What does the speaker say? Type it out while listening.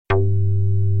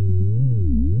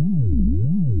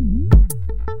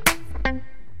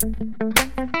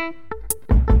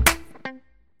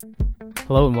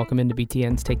Hello and welcome into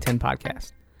BTN's Take 10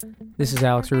 podcast. This is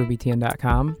Alex Roux of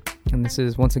BTN.com, and this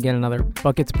is once again another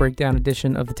Buckets Breakdown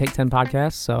edition of the Take 10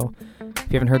 podcast. So if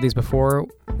you haven't heard these before,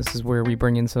 this is where we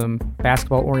bring in some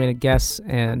basketball-oriented guests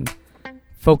and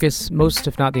focus most,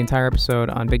 if not the entire episode,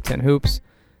 on Big Ten hoops.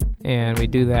 And we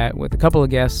do that with a couple of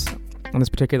guests. On this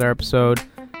particular episode,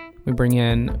 we bring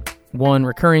in one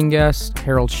recurring guest,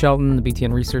 Harold Shelton, the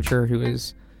BTN researcher, who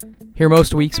is here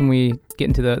most weeks when we get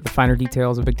into the finer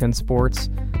details of Big Ten sports.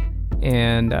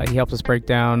 And he helps us break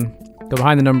down, go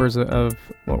behind the numbers of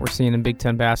what we're seeing in Big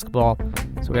Ten basketball.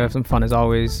 So we have some fun, as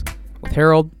always, with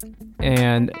Harold.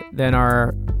 And then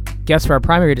our guest for our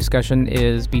primary discussion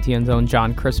is BTN's own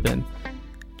Jon Crispin.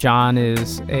 Jon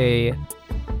is a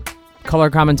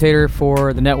color commentator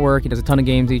for the network. He does a ton of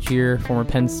games each year, former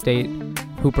Penn State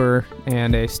hooper,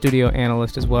 and a studio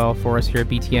analyst as well for us here at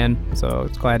BTN. So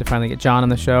it's glad to finally get Jon on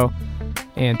the show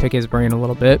and pick his brain a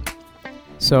little bit.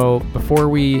 So before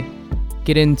we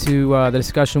get into the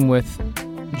discussion with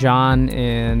Jon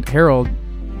and Harold,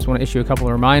 I just want to issue a couple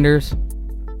of reminders.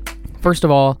 First of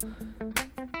all,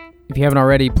 if you haven't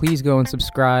already, please go and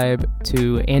subscribe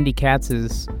to Andy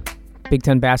Katz's Big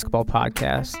Ten basketball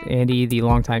podcast. Andy, the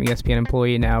longtime ESPN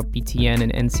employee, now BTN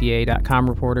and NCAA.com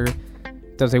reporter,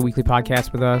 does a weekly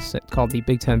podcast with us called the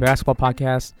Big Ten Basketball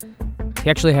Podcast. He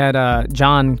actually had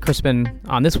Jon Crispin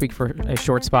on this week for a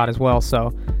short spot as well.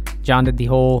 So Jon did the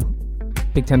whole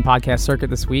Big Ten podcast circuit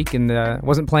this week, and it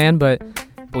wasn't planned, but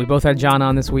we both had Jon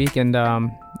on this week, and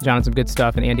Jon had some good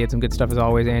stuff, and Andy had some good stuff as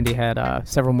always. Andy had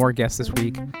several more guests this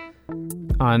week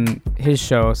on his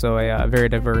show, so a very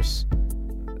diverse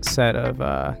set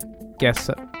of guests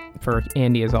for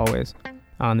Andy as always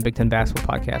on the Big Ten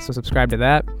Basketball Podcast. So subscribe to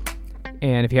that.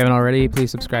 And if you haven't already,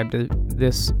 please subscribe to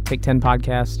this Take 10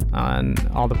 podcast on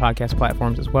all the podcast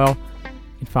platforms as well.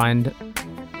 You can find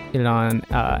it on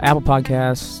Apple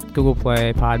Podcasts, Google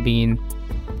Play, Podbean,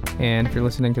 and if you're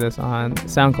listening to this on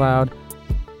SoundCloud,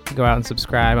 go out and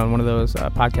subscribe on one of those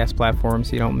podcast platforms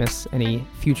so you don't miss any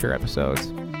future episodes.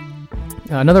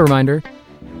 Another reminder,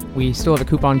 we still have a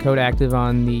coupon code active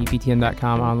on the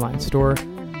BTN.com online store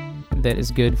that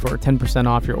is good for 10%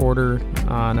 off your order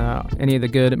on any of the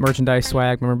good merchandise,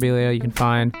 swag, memorabilia you can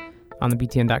find on the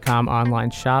BTN.com online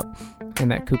shop.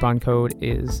 And that coupon code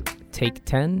is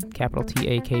TAKE10, capital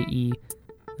T-A-K-E,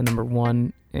 the number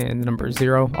 1 and the number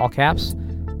 0, all caps.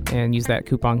 And use that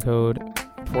coupon code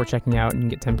before checking out and you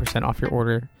can get 10% off your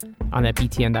order on that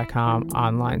BTN.com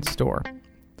online store.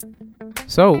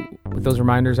 So, with those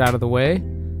reminders out of the way,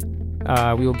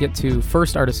 we will get to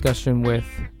first our discussion with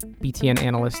BTN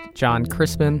analyst Jon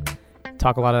Crispin.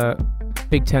 Talk a lot of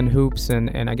Big Ten hoops,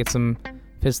 and I get some of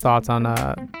his thoughts on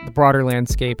the broader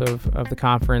landscape of the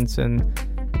conference and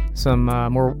some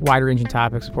more wide-ranging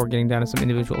topics before getting down to some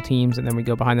individual teams. And then we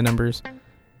go behind the numbers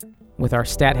with our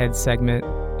Stat Head segment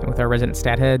and with our resident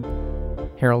Stat Head,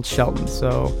 Harold Shelton.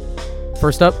 So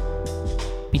first up,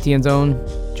 BTN's own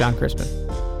Jon Crispin.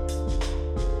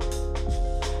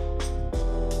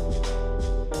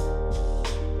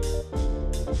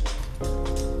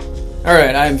 All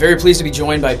right, I am very pleased to be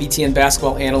joined by BTN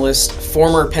basketball analyst,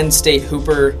 former Penn State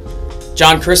hooper,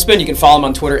 Jon Crispin. You can follow him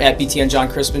on Twitter at BTN Jon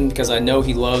Crispin because I know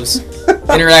he loves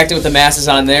interacting with the masses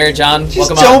on there. Jon,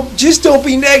 welcome on. Just don't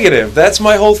be negative. That's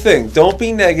my whole thing. Don't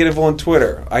be negative on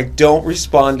Twitter. I don't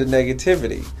respond to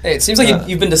negativity. Hey, it seems like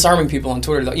you've been disarming people on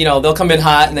Twitter. You know, they'll come in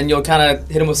hot, and then you'll kind of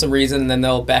hit them with some reason, and then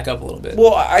they'll back up a little bit.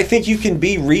 Well, I think you can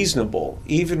be reasonable,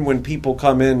 even when people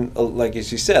come in, like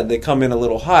as you said, they come in a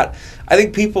little hot. I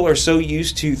think people are so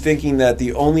used to thinking that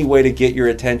the only way to get your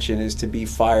attention is to be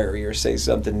fiery or say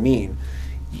something mean.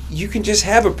 You can just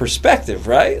have a perspective,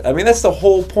 right? I mean, that's the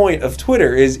whole point of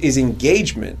Twitter is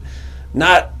engagement,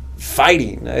 not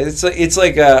fighting. It's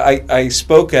like I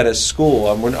spoke at a school.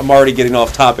 I'm already getting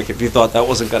off topic if you thought that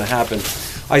wasn't going to happen.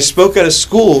 I spoke at a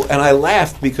school, and I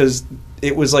laughed because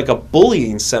it was like a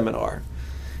bullying seminar.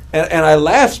 And I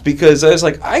laughed because I was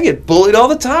like, I get bullied all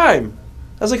the time.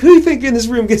 I was like, who do you think in this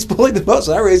room gets bullied the most?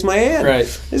 I raised my hand. Right.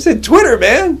 I said, Twitter,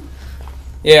 man.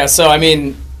 Yeah, so, I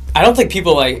mean, I don't think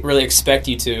people really expect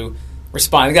you to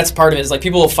respond. I think that's part of it. Is like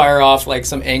people will fire off like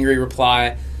some angry reply,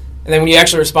 and then when you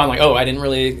actually respond, like, "Oh, I didn't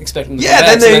really expect them to." Yeah,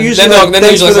 then they're usually like,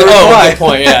 "Oh, good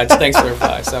point. Yeah, thanks for the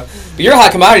reply." So, but you're a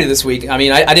hot commodity this week. I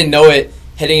mean, I didn't know it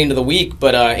heading into the week,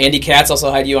 but Andy Katz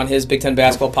also had you on his Big Ten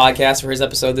basketball podcast for his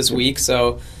episode this week.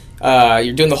 So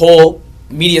you're doing the whole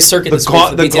media circuit this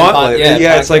week. The gauntlet.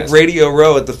 Yeah, it's like Radio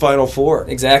Row at the Final Four.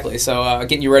 Exactly. So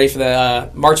getting you ready for the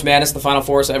March Madness, the Final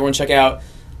Four. So everyone check out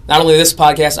not only this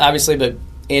podcast, obviously, but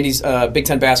Andy's Big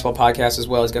Ten basketball podcast as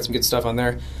well. He's got some good stuff on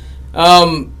there.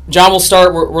 Jon, we'll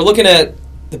start. We're looking at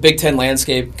the Big Ten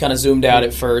landscape, kind of zoomed out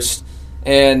at first.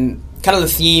 And kind of the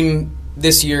theme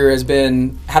this year has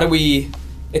been, how do we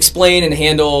explain and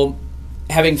handle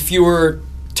having fewer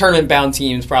tournament-bound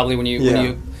teams? Probably when you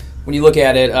look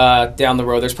at it down the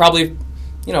road, there's probably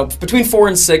between 4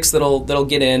 and 6 that'll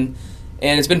get in,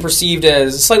 and it's been perceived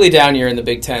as a slightly down year in the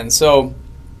Big Ten. So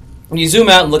when you zoom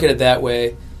out and look at it that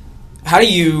way, how do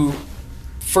you,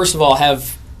 first of all,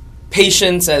 have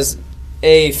patience as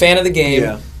a fan of the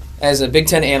game, as a Big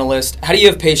Ten analyst? How do you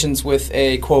have patience with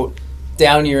a, quote,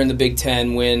 down year in the Big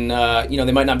Ten when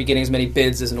they might not be getting as many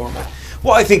bids as normal?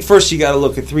 Well, I think first you got to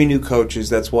look at 3 new coaches.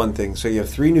 That's one thing. So you have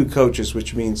 3 new coaches,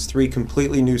 which means 3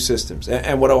 completely new systems.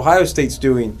 And what Ohio State's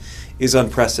doing is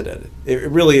unprecedented. It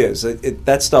really is.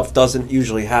 That stuff doesn't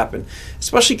usually happen,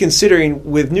 especially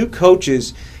considering with new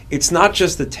coaches, it's not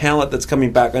just the talent that's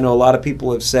coming back. I know a lot of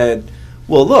people have said,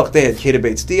 well, look, they had Keita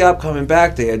Bates-Diop coming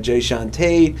back. They had Jayshawn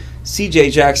Tate. C.J.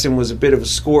 Jackson was a bit of a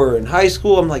scorer in high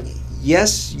school. I'm like,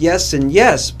 yes, yes, and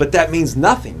yes, but that means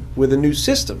nothing with a new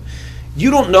system. You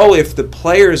don't know if the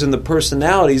players and the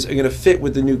personalities are going to fit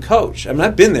with the new coach. I mean,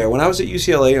 I've been there. When I was at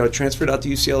UCLA, I transferred out to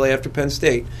UCLA after Penn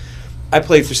State. I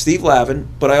played for Steve Lavin,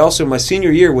 but I also, my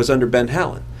senior year, was under Ben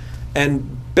Hallen.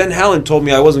 And Ben Hallen told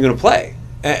me I wasn't going to play.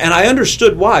 And I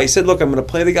understood why. He said, look, I'm going to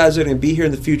play the guys that are going to be here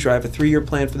in the future. I have a 3-year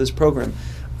plan for this program.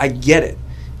 I get it.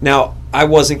 Now, I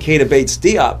wasn't Keita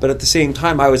Bates-Diop, but at the same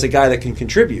time, I was a guy that can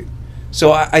contribute.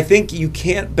 So I think you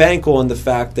can't bank on the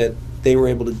fact that they were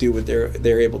able to do what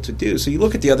they're able to do. So you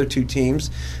look at the other 2 teams,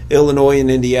 Illinois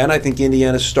and Indiana. I think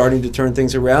Indiana's starting to turn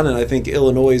things around, and I think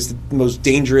Illinois is the most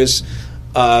dangerous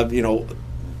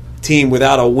team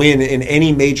without a win in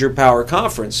any major power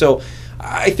conference. So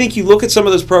I think you look at some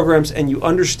of those programs and you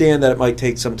understand that it might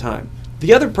take some time.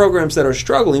 The other programs that are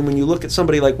struggling, when you look at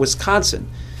somebody like Wisconsin,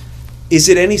 is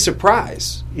it any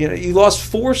surprise? You lost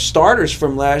 4 starters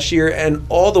from last year, and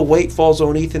all the weight falls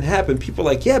on Ethan Happ. And people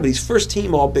are like, yeah, but he's first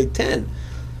team All Big Ten.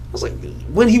 I was like,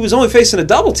 when he was only facing a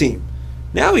double team.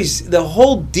 Now the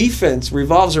whole defense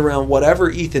revolves around whatever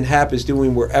Ethan Happ is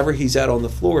doing wherever he's at on the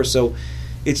floor. So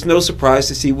it's no surprise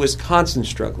to see Wisconsin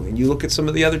struggling. You look at some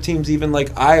of the other teams, even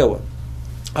like Iowa.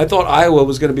 I thought Iowa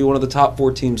was going to be one of the top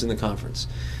 4 teams in the conference.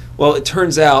 Well, it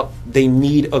turns out they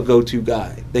need a go-to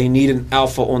guy. They need an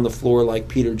alpha on the floor like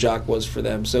Peter Jok was for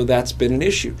them. So that's been an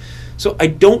issue. So I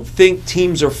don't think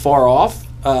teams are far off.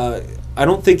 I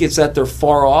don't think it's that they're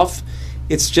far off.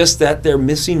 It's just that they're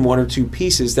missing 1 or 2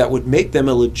 pieces that would make them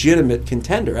a legitimate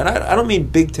contender. And I don't mean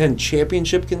Big Ten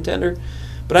championship contender,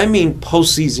 but I mean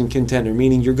postseason contender,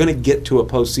 meaning you're going to get to a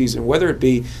postseason, whether it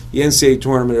be the NCAA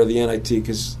tournament or the NIT,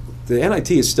 because the NIT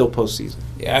is still postseason.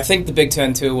 Yeah, I think the Big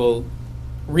Ten, too, will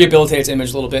rehabilitate its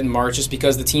image a little bit in March, just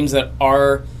because the teams that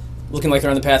are looking like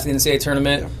they're on the path to the NCAA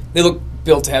tournament, they look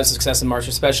built to have success in March,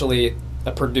 especially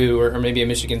a Purdue or maybe a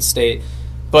Michigan State.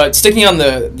 But sticking on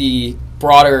the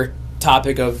broader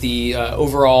topic of the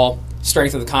overall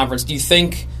strength of the conference, do you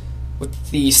think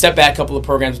with the step back couple of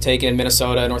programs we've taken,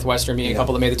 Minnesota, Northwestern being a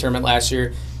couple that made the tournament last year,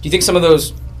 do you think some of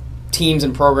those teams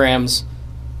and programs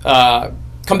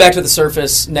come back to the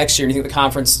surface next year, and you think the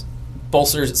conference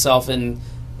bolsters itself and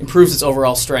improves its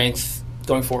overall strength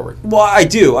going forward? Well, I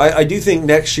do. I do think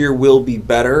next year will be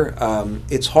better.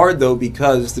 It's hard, though,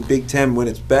 because the Big Ten, when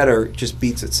it's better, just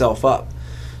beats itself up.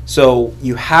 So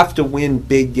you have to win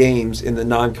big games in the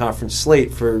non-conference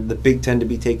slate for the Big Ten to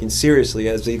be taken seriously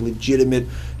as a legitimate,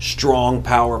 strong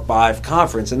Power 5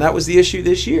 conference. And that was the issue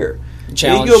this year.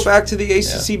 Challenge. You go back to the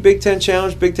ACC Big Ten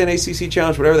Challenge, Big Ten ACC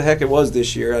Challenge, whatever the heck it was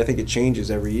this year. I think it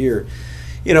changes every year.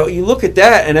 You look at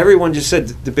that, and everyone just said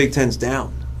the Big Ten's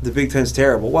down. The Big Ten's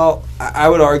terrible. Well, I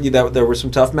would argue that there were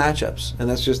some tough matchups, and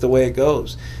that's just the way it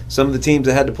goes. Some of the teams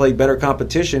that had to play better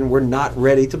competition were not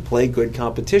ready to play good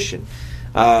competition.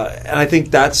 And I think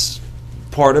that's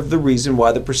part of the reason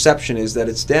why the perception is that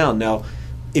it's down. Now,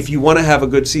 if you want to have a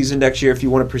good season next year, if you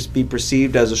want to be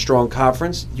perceived as a strong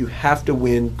conference, you have to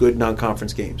win good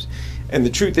non-conference games. And the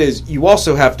truth is, you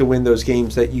also have to win those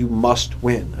games that you must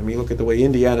win. I mean, look at the way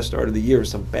Indiana started the year with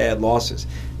some bad losses.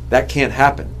 That can't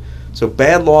happen. So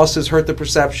bad losses hurt the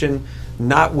perception.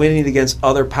 Not winning against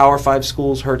other Power 5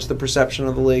 schools hurts the perception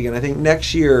of the league. And I think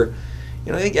next year,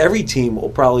 I think every team will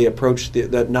probably approach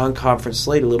that non-conference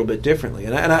slate a little bit differently.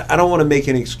 And I don't want to make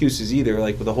any excuses either,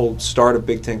 like with the whole start of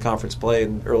Big Ten conference play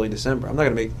in early December. I'm not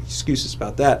going to make excuses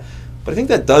about that. But I think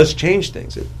that does change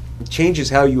things. It changes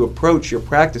how you approach your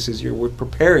practices. You're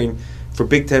preparing for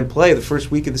Big Ten play the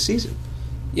first week of the season.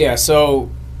 Yeah,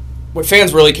 so what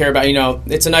fans really care about,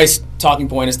 it's a nice talking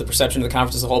point is the perception of the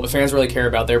conference as a whole, but fans really care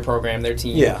about their program, their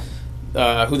team,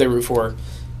 who they root for.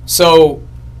 So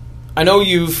I know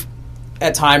you've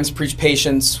at times preach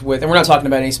patience with, and we're not talking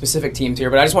about any specific teams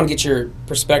here, but I just want to get your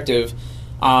perspective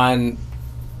on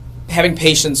having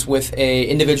patience with a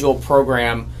individual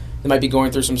program that might be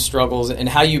going through some struggles, and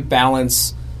how you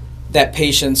balance that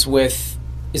patience with,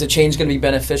 is a change going to be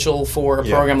beneficial for a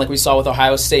program like we saw with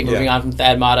Ohio State moving on from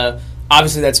Thad Matta?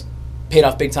 Obviously, that's paid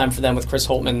off big time for them with Chris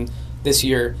Holtmann this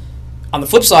year. On the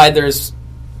flip side, there's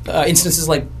instances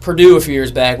like Purdue a few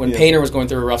years back when Painter was going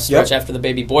through a rough stretch after the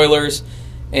baby Boilers,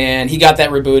 and he got that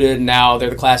rebooted, and now they're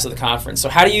the class of the conference. So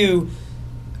how do you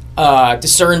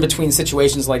discern between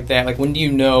situations like that? Like, when do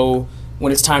you know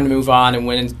when it's time to move on and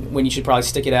when you should probably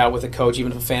stick it out with a coach,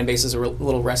 even if a fan base is a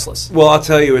little restless? Well, I'll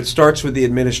tell you, it starts with the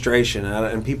administration,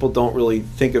 and people don't really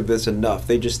think of this enough.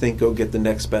 They just think, go get the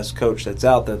next best coach that's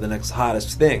out there, the next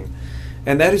hottest thing.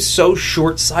 And that is so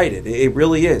short-sighted. It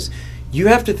really is. You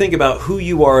have to think about who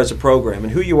you are as a program,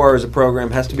 and who you are as a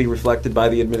program has to be reflected by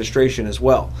the administration as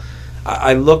well.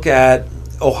 I look at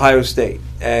Ohio State,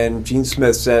 and Gene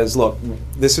Smith says, look,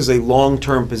 this is a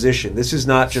long-term position. This is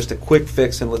not just a quick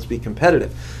fix and let's be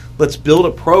competitive. Let's build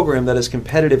a program that is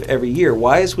competitive every year.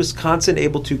 Why is Wisconsin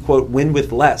able to, quote, win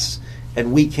with less,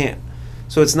 and we can't?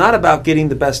 So it's not about getting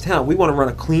the best talent. We want to run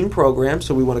a clean program,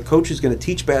 so we want a coach who's going to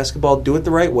teach basketball, do it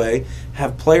the right way,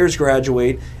 have players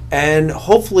graduate, and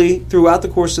hopefully throughout the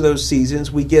course of those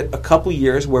seasons we get a couple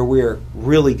years where we're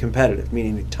really competitive,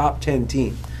 meaning a top 10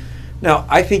 team. Now,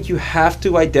 I think you have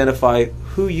to identify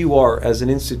who you are as an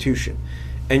institution,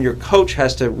 and your coach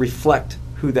has to reflect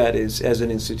who that is as an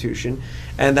institution,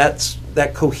 and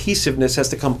that cohesiveness has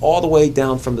to come all the way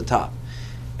down from the top.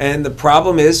 And the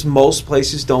problem is most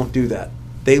places don't do that.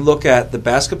 They look at the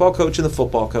basketball coach and the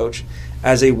football coach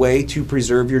as a way to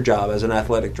preserve your job as an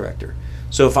athletic director.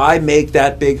 So if I make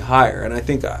that big hire, and I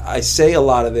think I say a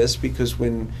lot of this because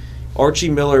when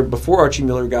before Archie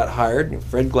Miller got hired,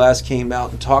 Fred Glass came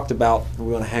out and talked about,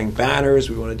 we want to hang banners,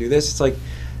 we want to do this. It's like,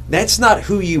 that's not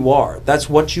who you are. That's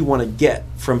what you want to get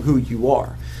from who you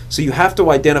are. So you have to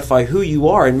identify who you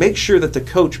are and make sure that the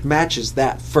coach matches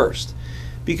that first.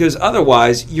 Because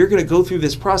otherwise, you're going to go through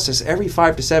this process every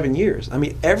 5 to 7 years. I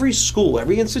mean, every school,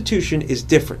 every institution is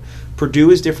different.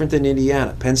 Purdue is different than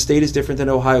Indiana. Penn State is different than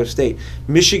Ohio State.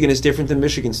 Michigan is different than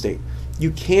Michigan State.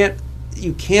 You can't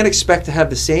expect to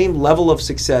have the same level of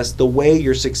success the way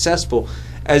you're successful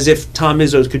as if Tom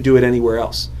Izzo could do it anywhere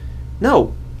else.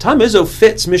 No, Tom Izzo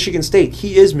fits Michigan State.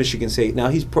 He is Michigan State. Now,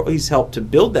 he's helped to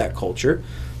build that culture,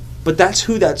 but that's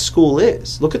who that school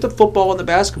is. Look at the football and the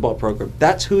basketball program.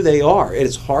 That's who they are. It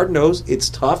is hard-nosed. It's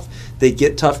tough. They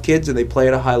get tough kids, and they play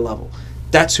at a high level.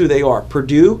 That's who they are.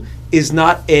 Purdue is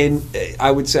not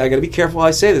I would say, I got to be careful how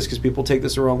I say this because people take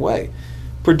this the wrong way.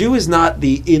 Purdue is not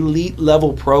the elite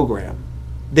level program.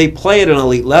 They play at an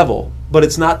elite level, but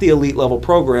it's not the elite level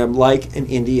program like an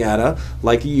Indiana,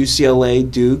 like a UCLA,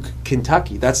 Duke,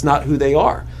 Kentucky. That's not who they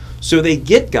are. So they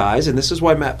get guys, and this is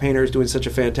why Matt Painter is doing such a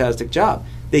fantastic job.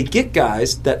 They get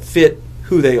guys that fit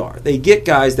who they are. They get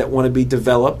guys that want to be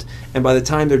developed, and by the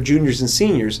time they're juniors and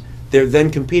seniors, they're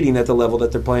then competing at the level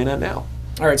that they're playing at now.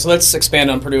 All right, so let's expand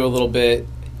on Purdue a little bit.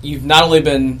 You've not only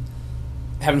been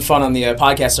having fun on the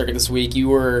podcast circuit this week, you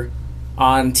were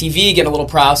on TV getting a little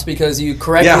props because you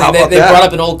correctly, they brought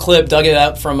up an old clip, dug it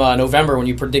up from November when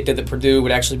you predicted that Purdue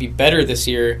would actually be better this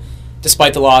year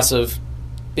despite the loss of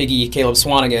Big E, Caleb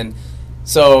Swanigan.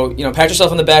 So, pat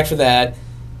yourself on the back for that.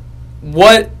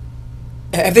 What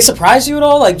have they surprised you at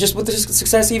all? Like, just with the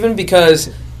success, even because,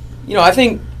 I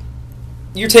think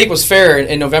your take was fair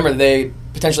in November that they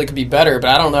potentially could be better, but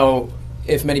I don't know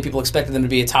if many people expected them to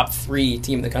be a top 3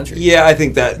 team in the country. Yeah, I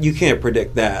think that you can't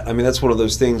predict that. I mean, that's one of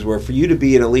those things where for you to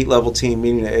be an elite level team,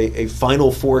 meaning a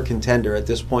Final Four contender at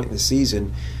this point in the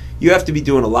season, you have to be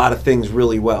doing a lot of things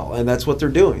really well, and that's what they're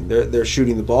doing. They're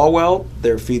shooting the ball well,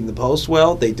 they're feeding the post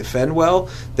well, they defend well,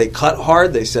 they cut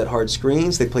hard, they set hard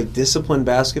screens, they play disciplined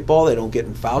basketball, they don't get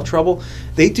in foul trouble.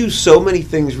 They do so many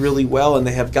things really well, and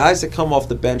they have guys that come off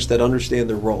the bench that understand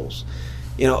their roles.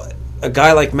 A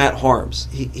guy like Matt Harms,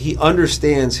 he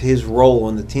understands his role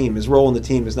on the team. His role on the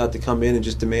team is not to come in and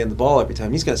just demand the ball every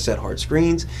time. He's going to set hard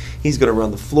screens. He's going to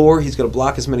run the floor. He's going to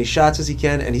block as many shots as he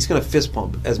can, and he's going to fist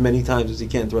pump as many times as he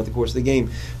can throughout the course of the game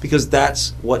because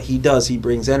that's what he does. He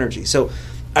brings energy. So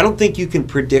I don't think you can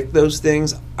predict those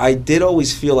things. I did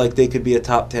always feel like they could be a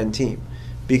top 10 team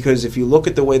because if you look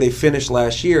at the way they finished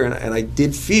last year, and I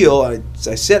did feel, I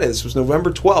said it, this was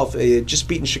November 12th, they had just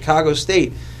beaten Chicago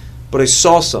State, but I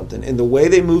saw something in the way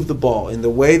they moved the ball, in the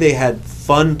way they had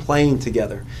fun playing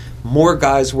together. More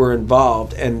guys were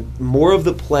involved, and more of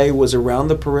the play was around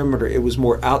the perimeter. It was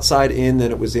more outside in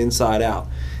than it was inside out.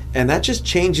 And that just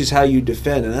changes how you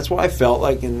defend, and that's why I felt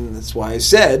like, and that's why I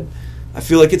said, I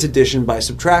feel like it's addition by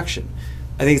subtraction.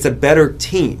 I think it's a better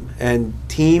team, and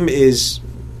team is,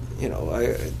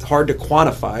 hard to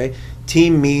quantify.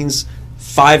 team means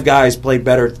 5 guys played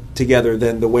better together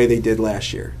than the way they did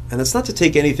last year. And that's not to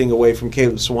take anything away from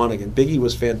Caleb Swanigan. Biggie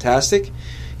was fantastic.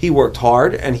 He worked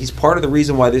hard, and he's part of the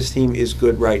reason why this team is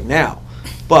good right now.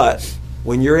 But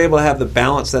when you're able to have the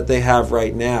balance that they have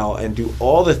right now and do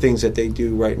all the things that they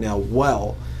do right now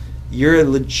well, you're a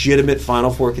legitimate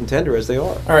Final Four contender, as they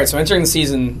are. All right, so entering the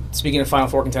season, speaking of Final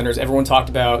Four contenders, everyone talked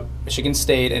about Michigan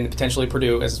State and potentially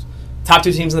Purdue as top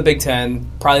 2 teams in the Big Ten,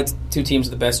 probably 2 teams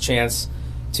with the best chance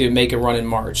to make a run in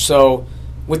March. So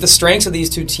with the strengths of these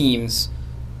 2 teams,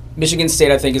 Michigan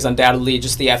State, I think, is undoubtedly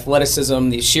just the athleticism,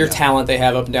 the sheer talent they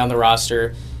have up and down the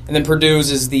roster. And then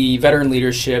Purdue's is the veteran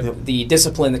leadership, the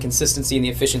discipline, the consistency, and the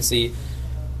efficiency.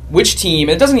 Which team,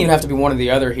 and it doesn't even have to be one or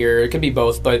the other here, it could be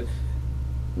both, but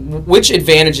which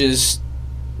advantages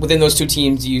within those 2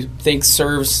 teams do you think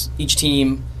serves each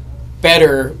team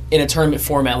better in a tournament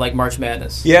format like March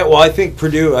Madness? Yeah, well, I think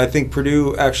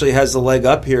Purdue actually has the leg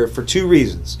up here for 2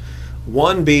 reasons.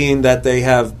 One being that they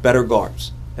have better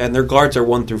guards, and their guards are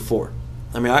 1 through 4.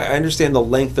 I mean, I understand the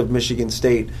length of Michigan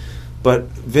State, but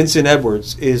Vincent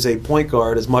Edwards is a point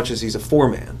guard as much as he's a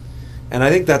 4-man. And I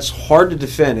think that's hard to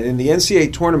defend. And in the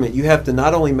NCAA tournament, you have to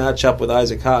not only match up with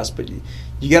Isaac Haas, but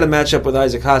you got to match up with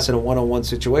Isaac Haas in a one-on-one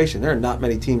situation. There are not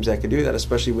many teams that can do that,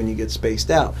 especially when you get spaced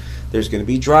out. There's going to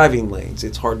be driving lanes.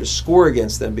 It's hard to score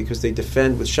against them because they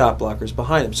defend with shot blockers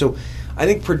behind them. So I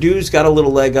think Purdue's got a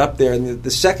little leg up there. And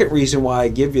the second reason why I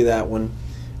give you that one,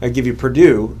 I give you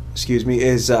Purdue,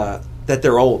 is that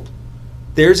they're old.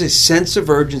 There's a sense of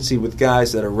urgency with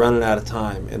guys that are running out of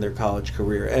time in their college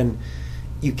career, and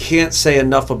you can't say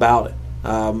enough about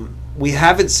it. We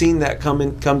haven't seen that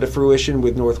come to fruition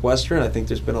with Northwestern. I think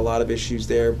there's been a lot of issues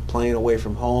there, playing away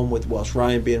from home with Welsh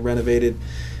Ryan being renovated,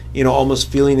 almost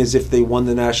feeling as if they won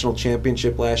the national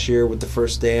championship last year with the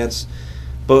First Dance.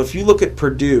 But if you look at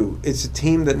Purdue, it's a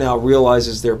team that now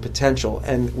realizes their potential,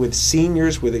 and with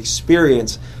seniors, with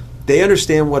experience, they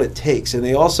understand what it takes, and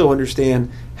they also understand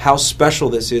how special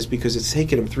this is because it's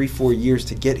taken them 3-4 years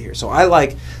to get here. So I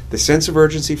like the sense of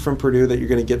urgency from Purdue that you're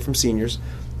going to get from seniors,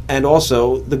 and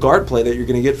also the guard play that you're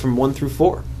going to get from 1 through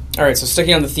 4. All right, so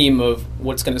sticking on the theme of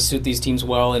what's going to suit these teams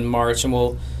well in March, and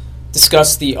we'll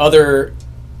discuss the other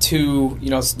 2,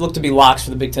 look to be locks for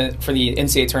the Big Ten, for the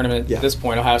NCAA tournament at this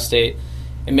point, Ohio State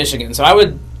and Michigan. So I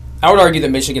would argue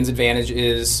that Michigan's advantage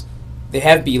is they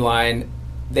have Beeline.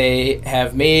 They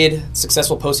have made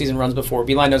successful postseason runs before.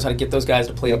 Beeline knows how to get those guys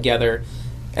to play together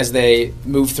as they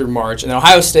move through March. And then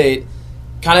Ohio State,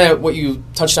 kind of what you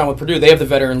touched on with Purdue, they have the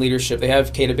veteran leadership. They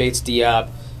have Keita Bates-Diop,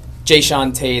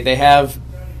 Jayshawn Tate. They have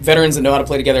veterans that know how to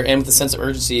play together and with a sense of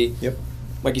urgency. Yep.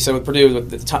 Like you said with Purdue,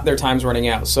 their time's running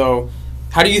out. So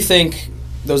how do you think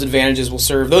those advantages will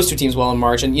serve those 2 teams well in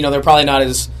March? And, they're probably not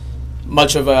as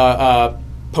much of a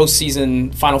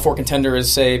postseason Final Four contender as,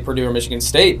 say, Purdue or Michigan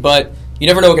State, but you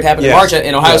never know what could happen in March.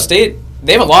 In Ohio State,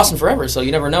 they haven't lost in forever, so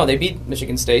you never know. They beat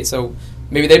Michigan State, so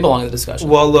maybe they belong in the discussion.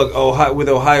 Well, look, with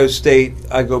Ohio State,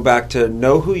 I go back to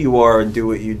know who you are and do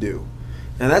what you do.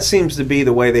 And that seems to be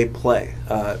the way they play.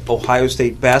 Ohio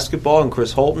State basketball and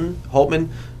Chris Holtman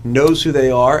knows who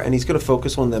they are, and he's going to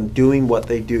focus on them doing what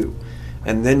they do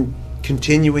and then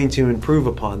continuing to improve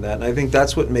upon that. And I think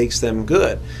that's what makes them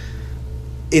good.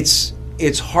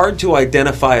 It's hard to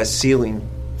identify a ceiling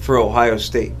for Ohio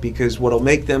State because what will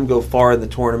make them go far in the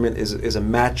tournament is a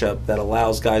matchup that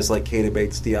allows guys like Keita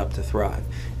Bates-Diop to thrive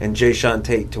and Jayshawn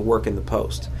Tate to work in the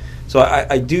post. So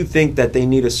I do think that they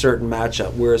need a certain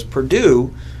matchup, whereas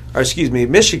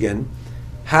Michigan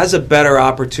has a better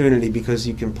opportunity because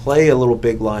you can play a little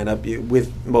big lineup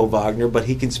with Mo Wagner, but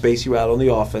he can space you out on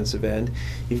the offensive end.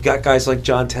 You've got guys like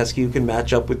John Teske who can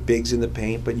match up with bigs in the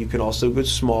paint, but you can also go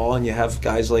small, and you have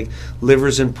guys like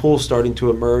Livers and Poole starting to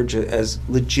emerge as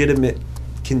legitimate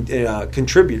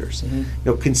contributors,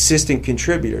 consistent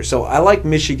contributors. So I like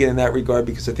Michigan in that regard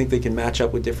because I think they can match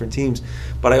up with different teams,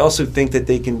 but I also think that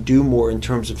they can do more in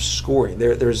terms of scoring.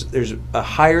 There's a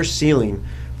higher ceiling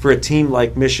for a team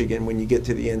like Michigan when you get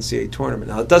to the NCAA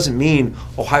tournament. Now, it doesn't mean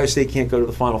Ohio State can't go to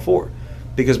the Final Four,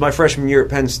 because my freshman year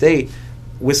at Penn State,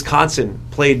 Wisconsin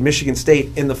played Michigan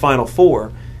State in the Final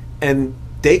Four, and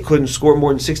they couldn't score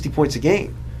more than 60 points a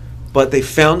game. But they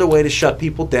found a way to shut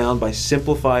people down by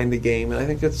simplifying the game, and I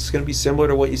think that's going to be similar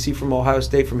to what you see from Ohio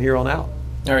State from here on out.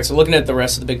 All right, so looking at the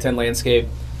rest of the Big Ten landscape,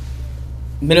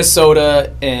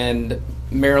 Minnesota and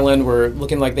Maryland were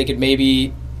looking like they could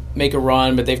maybe make a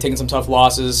run, but they've taken some tough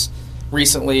losses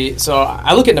recently. So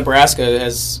I look at Nebraska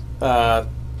as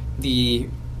the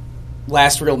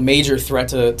last real major threat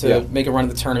to make a run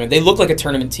at the tournament. They look like a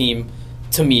tournament team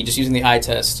to me, just using the eye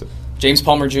test. James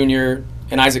Palmer Jr.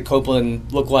 and Isaac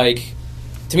Copeland look like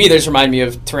to me, they just remind me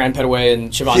of Teran Petaway and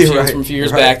Siobhan Shields from a few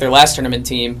years back, their last tournament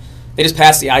team. They just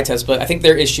passed the eye test, but I think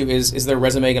their issue is their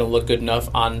resume going to look good enough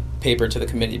on paper to the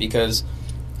committee? Because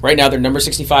right now they're number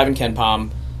 65 in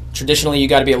KenPom. Traditionally, you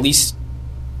got to be at least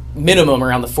minimum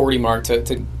around the 40 mark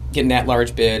to get an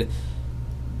at-large bid.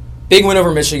 Big win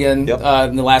over Michigan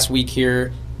in the last week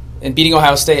here. And beating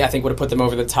Ohio State, I think, would have put them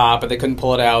over the top, but they couldn't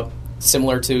pull it out.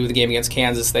 Similar to the game against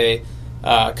Kansas, they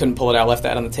couldn't pull it out, left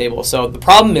that on the table. So the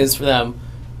problem is for them,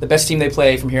 the best team they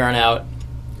play from here on out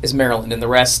is Maryland, and the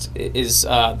rest is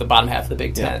the bottom half of the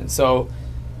Big Ten. So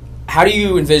how do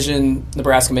you envision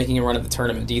Nebraska making a run at the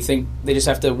tournament? Do you think they just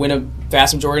have to win a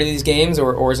vast majority of these games,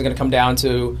 or is it going to come down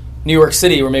to New York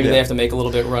City, where maybe they have to make a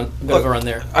little bit of a run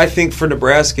there? I think for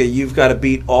Nebraska, you've got to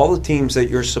beat all the teams that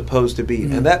you're supposed to beat.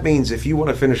 And that means if you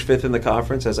want to finish fifth in the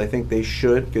conference, as I think they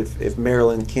should, if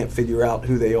Maryland can't figure out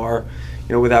who they are,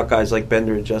 without guys like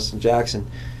Bender and Justin Jackson,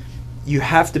 you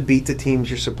have to beat the teams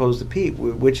you're supposed to beat,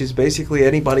 which is basically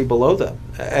anybody below them.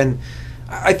 And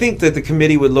I think that the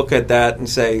committee would look at that and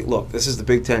say, look, this is the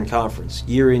Big Ten Conference.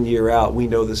 Year in, year out, we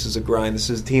know this is a grind. This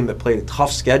is a team that played a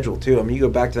tough schedule, too. I mean, you go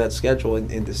back to that schedule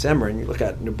in December, and you look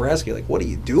at Nebraska, like, what are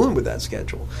you doing with that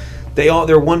schedule?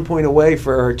 They're 1 point away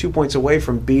or 2 points away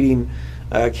from beating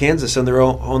Kansas on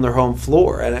their home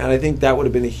floor. And I think that would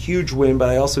have been a huge win, but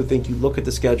I also think you look at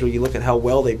the schedule, you look at how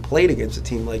well they played against a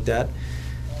team like that,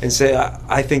 and say,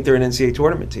 I think they're an NCAA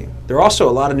tournament team. There are also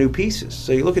a lot of new pieces.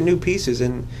 So you look at new pieces,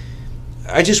 and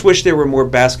I just wish there were more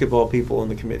basketball people on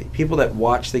the committee, people that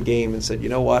watched the game and said, you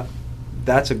know what,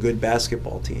 that's a good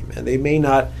basketball team. And they may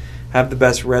not have the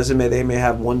best resume. They may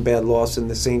have one bad loss in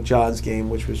the St. John's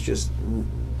game, which was just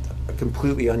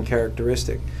completely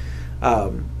uncharacteristic.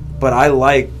 But I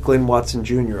like Glenn Watson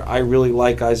Jr. I really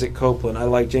like Isaac Copeland. I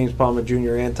like James Palmer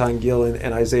Jr., Anton Gill,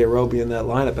 and Isaiah Roby in that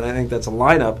lineup. And I think that's a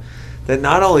lineup that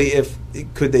not only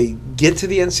could they get to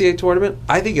the NCAA tournament,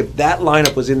 I think if that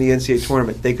lineup was in the NCAA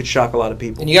tournament, they could shock a lot of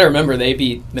people. And you got to remember, they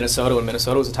beat Minnesota when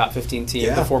Minnesota was a top 15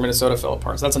 team before Minnesota fell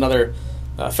apart. So that's another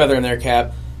feather in their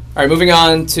cap. All right, moving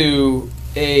on to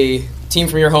a team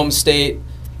from your home state,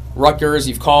 Rutgers.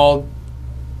 You've called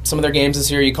some of their games this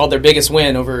year. You called their biggest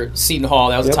win over Seton Hall.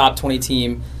 That was a top 20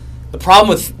 team. The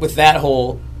problem with that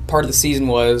whole part of the season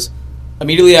was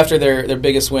immediately after their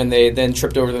biggest win, they then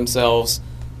tripped over themselves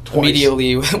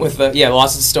immediately with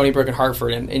losses to Stony Brook and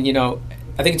Hartford. And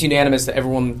I think it's unanimous that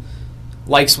everyone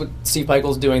likes what Steve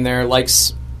Pikiell's doing there,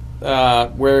 likes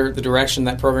where the direction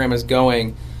that program is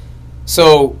going.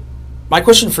 So my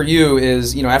question for you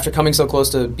is, after coming so close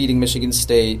to beating Michigan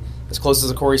State, as close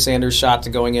as a Corey Sanders shot to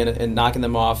going in and knocking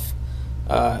them off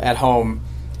at home,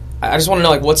 I just want to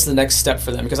know, what's the next step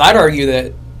for them? Because I'd argue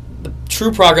that the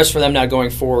true progress for them now going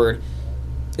forward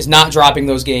is not dropping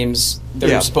those games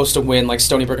they're supposed to win, like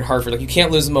Stony Brook and Hartford. You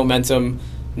can't lose the momentum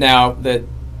now that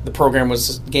the program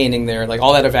was gaining there.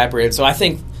 All that evaporated. So I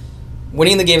think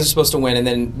winning the games they're supposed to win, and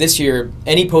then this year,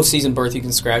 any postseason berth you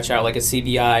can scratch out, like a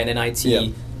CBI and an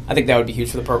IT, I think that would be huge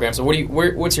for the program. So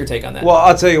what's your take on that? Well,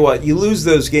 I'll tell you what. You lose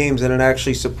those games, and it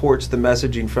actually supports the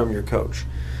messaging from your coach.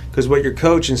 Because what your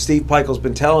coach and Steve Pikiell's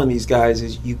been telling these guys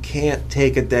is you can't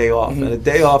take a day off. And a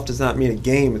day off does not mean a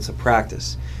game, it's a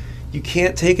practice. You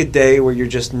can't take a day where you're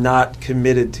just not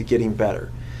committed to getting better.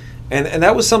 And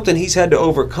that was something he's had to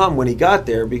overcome when he got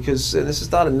there, because, and this is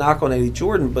not a knock on Eddie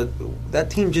Jordan, but that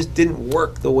team just didn't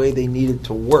work the way they needed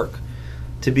to work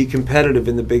to be competitive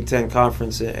in the Big Ten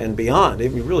Conference and beyond. I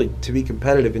mean, really, to be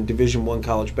competitive in Division I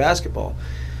college basketball.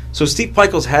 So Steve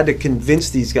Pikiell's had to convince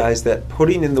these guys that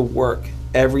putting in the work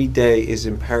every day is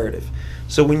imperative.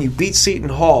 So when you beat Seton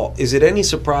Hall, is it any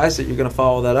surprise that you're going to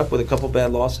follow that up with a couple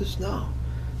bad losses? No.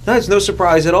 No, it's no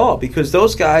surprise at all, because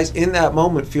those guys in that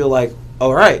moment feel like,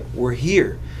 all right, we're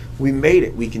here. We made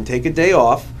it. We can take a day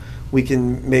off. We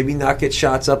can maybe not get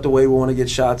shots up the way we want to get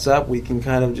shots up. We can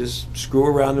kind of just screw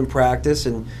around in practice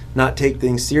and not take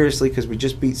things seriously because we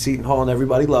just beat Seton Hall and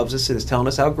everybody loves us and is telling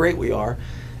us how great we are.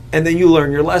 And then you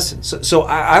learn your lesson. So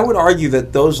I would argue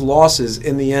that those losses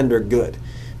in the end are good,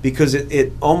 because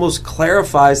it almost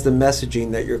clarifies the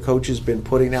messaging that your coach has been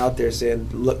putting out there, saying,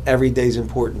 look, every day's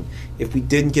important. If we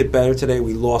didn't get better today,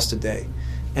 we lost a day.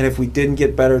 And if we didn't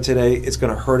get better today, it's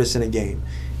going to hurt us in a game.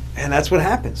 And that's what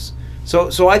happens.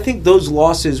 So I think those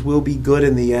losses will be good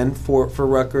in the end for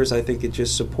Rutgers. I think it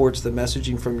just supports the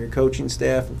messaging from your coaching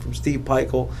staff and from Steve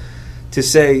Pikiell to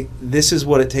say, this is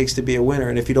what it takes to be a winner.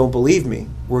 And if you don't believe me,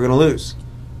 we're going to lose.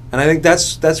 And I think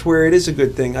that's where it is a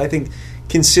good thing. I think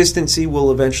consistency will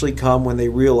eventually come when they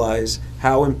realize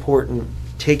how important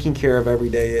taking care of every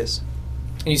day is.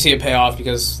 And you see it pay off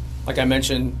because, like I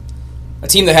mentioned, a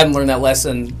team that hadn't learned that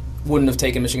lesson wouldn't have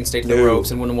taken Michigan State to the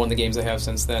ropes and wouldn't have won the games they have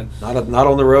since then. Not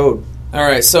on the road. All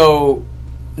right, so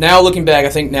now looking back, I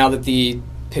think now that the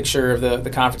picture of the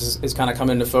conference is kind of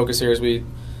coming into focus here as we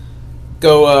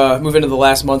go move into the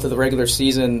last month of the regular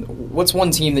season, what's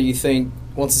one team that you think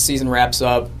once the season wraps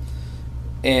up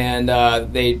and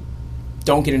they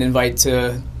don't get an invite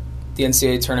to the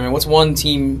NCAA tournament, what's one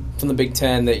team from the Big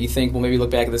Ten that you think will maybe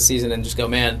look back at the season and just go,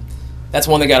 man, that's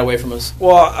one that got away from us?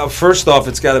 Well, first off,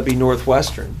 it's got to be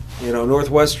Northwestern.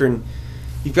 Northwestern,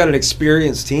 you've got an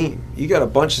experienced team. You got a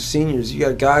bunch of seniors. You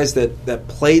got guys that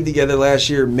played together last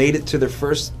year, made it to their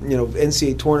first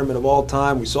NCAA tournament of all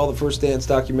time. We saw the First Dance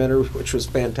documentary, which was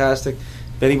fantastic.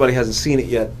 If anybody hasn't seen it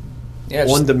yet,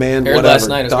 on demand, whatever,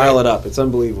 dial it up. It's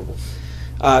unbelievable.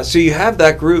 So you have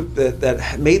that group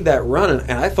that made that run,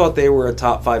 and I thought they were a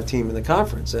top 5 team in the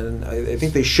conference, and I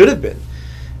think they should have been.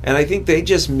 And I think they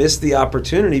just missed the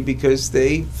opportunity because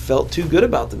they felt too good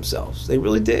about themselves. They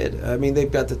really did. I mean,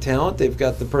 they've got the talent, they've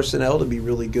got the personnel to be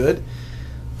really good,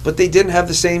 but they didn't have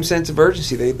the same sense of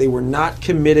urgency. They were not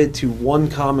committed to one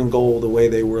common goal the way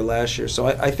they were last year. So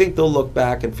I think they'll look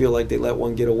back and feel like they let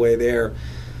one get away there.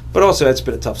 But also, it's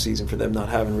been a tough season for them not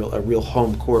having a real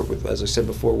home court with, as I said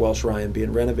before, Welsh Ryan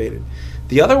being renovated.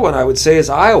 The other one I would say is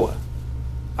Iowa.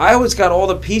 Iowa's got all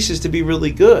the pieces to be really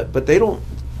good, but they don't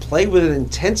play with an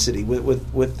intensity,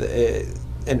 with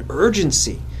an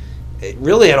urgency,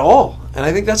 really at all. And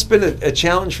I think that's been a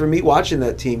challenge for me watching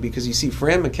that team, because you see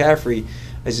Fran McCaffrey,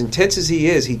 as intense as he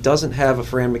is, he doesn't have a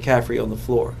Fran McCaffrey on the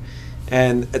floor.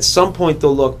 And at some point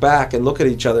they'll look back and look at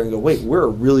each other and go, wait, we're a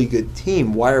really good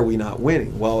team. Why are we not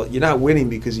winning? Well, you're not winning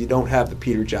because you don't have the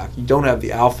Peter Jock. You don't have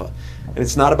the alpha. And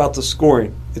it's not about the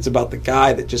scoring. It's about the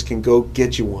guy that just can go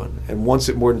get you one and wants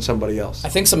it more than somebody else. I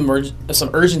think some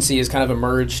urgency has kind of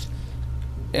emerged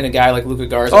in a guy like Luka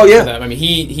Garza. Oh, yeah. I mean,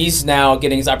 he's now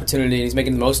getting his opportunity, and he's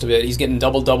making the most of it. He's getting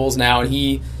double-doubles now, and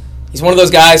he's one of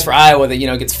those guys for Iowa that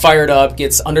gets fired up,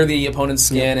 gets under the opponent's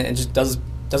skin, and just does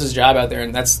his job out there,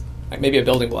 and that's maybe a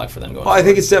building block for them going forward. I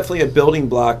think it's definitely a building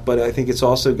block, but I think it's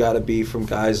also got to be from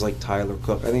guys like Tyler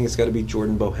Cook. I think it's got to be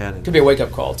Jordan Bohannon. Could be a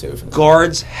wake-up call, too.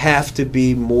 Guards have to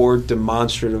be more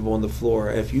demonstrative on the floor.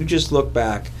 If you just look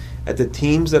back at the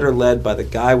teams that are led by the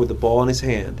guy with the ball in his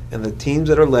hand and the teams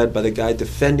that are led by the guy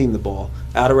defending the ball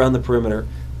out around the perimeter,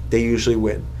 they usually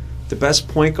win. The best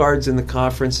point guards in the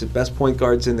conference, the best point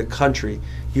guards in the country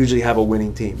usually have a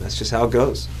winning team. That's just how it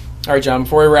goes. All right, John,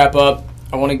 before we wrap up,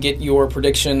 I want to get your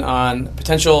prediction on a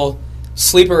potential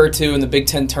sleeper or two in the Big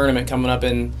Ten tournament coming up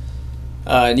in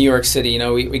New York City.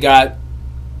 We got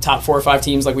top 4 or 5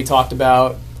 teams like we talked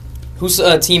about. Who's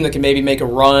a team that can maybe make a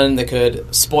run, that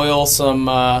could spoil some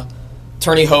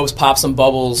tourney hopes, pop some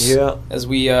bubbles as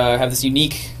we have this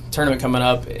unique tournament coming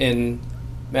up in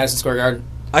Madison Square Garden?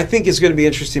 I think it's going to be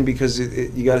interesting because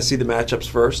you got to see the matchups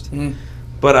first. Mm-hmm.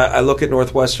 But I look at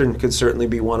Northwestern could certainly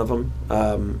be one of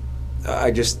them.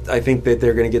 I think that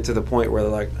they're going to get to the point where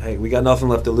they're like, hey, we got nothing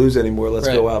left to lose anymore. Let's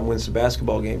go out and win some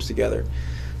basketball games together.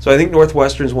 So I think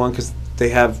Northwestern's one because they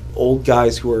have old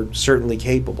guys who are certainly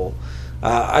capable.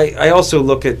 I also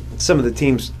look at some of the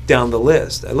teams down the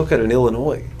list. I look at an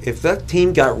Illinois. If that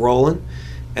team got rolling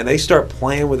and they start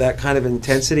playing with that kind of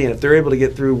intensity, and if they're able to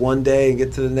get through one day and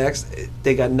get to the next,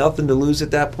 they got nothing to lose at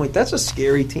that point. That's a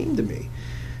scary team to me.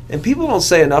 And people don't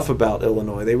say enough about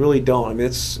Illinois. They really don't. I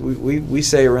mean, we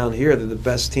say around here they're the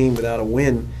best team without a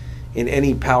win in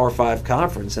any Power 5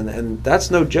 conference, and that's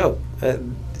no joke.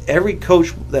 Every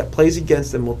coach that plays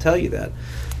against them will tell you that.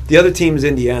 The other team is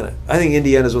Indiana. I think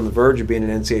Indiana's on the verge of being an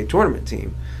NCAA tournament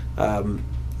team.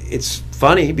 It's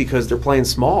funny because they're playing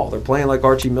small. They're playing like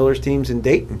Archie Miller's teams in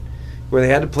Dayton, where they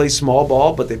had to play small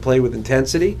ball, but they play with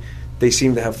intensity. They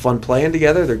seem to have fun playing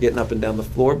together. They're getting up and down the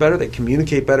floor better. They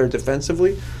communicate better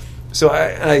defensively. So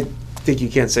I think you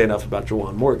can't say enough about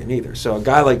Juwan Morgan either. So a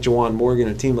guy like Juwan Morgan,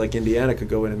 a team like Indiana, could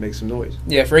go in and make some noise.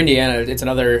 Yeah, for Indiana, it's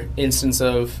another instance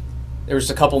of there was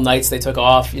a couple nights they took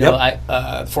off,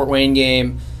 the Fort Wayne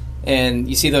game, and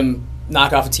you see them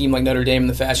knock off a team like Notre Dame in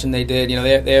the fashion they did.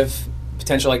 They have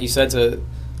potential, like you said, to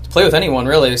play with anyone,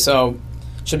 really. So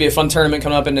should be a fun tournament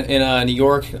coming up in New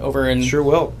York Sure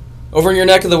will. Over in your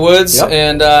neck of the woods. Yep.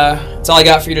 And that's all I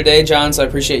got for you today, John, so I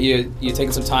appreciate you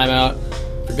taking some time out.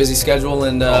 Busy schedule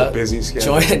and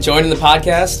joining the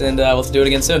podcast, and we'll do it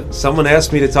again soon. Someone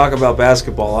asked me to talk about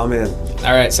basketball. I'm in.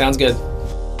 All right, sounds good.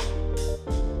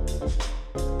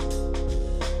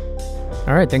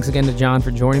 All right, thanks again to John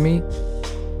for joining me.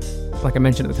 Like I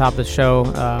mentioned at the top of the show,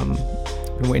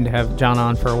 been waiting to have John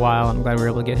on for a while. I'm glad we were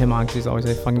able to get him on because he's always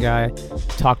a fun guy to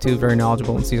talk to, very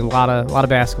knowledgeable, and sees a lot of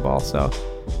basketball. So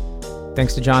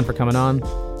thanks to John for coming on.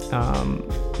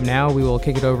 Now we will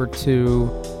kick it over to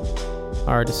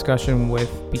our discussion with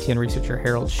BTN researcher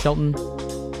Harold Shelton,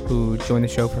 who who joined the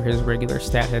show for his regular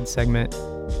Stathead segment.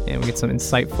 And we get some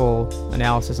insightful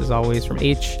analysis, as always, from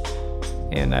H.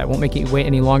 And I won't make you wait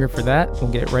any longer for that.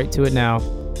 We'll get right to it now.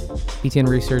 BTN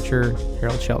researcher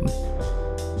Harold Shelton.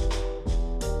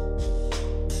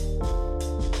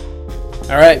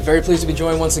 All right, very pleased to be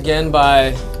joined once again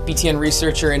by BTN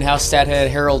researcher in-house stat head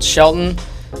Harold Shelton.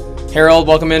 Harold,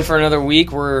 welcome in for another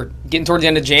week. We're getting towards the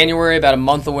end of January, about a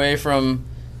month away from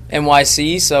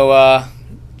NYC, so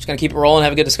just going to keep it rolling and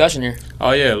have a good discussion here.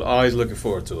 Oh, yeah, always looking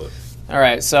forward to it. All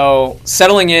right, so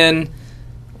settling in,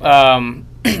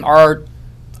 our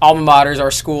alma maters,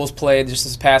 our schools played just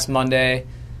this past Monday.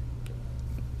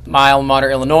 My alma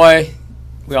mater, Illinois.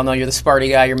 We all know you're the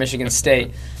Sparty guy, you're Michigan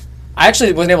State. I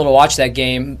actually wasn't able to watch that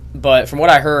game, but from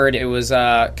what I heard, it was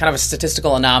kind of a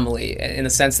statistical anomaly in the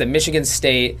sense that Michigan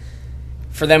State,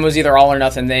 for them, was either all or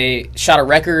nothing. They shot a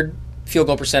record field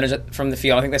goal percentage from the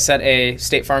field. I think they set a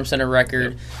State Farm Center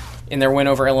record in their win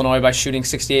over Illinois by shooting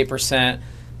 68%.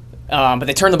 But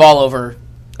they turned the ball over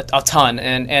a ton.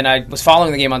 And I was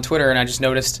following the game on Twitter, and I just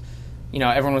noticed,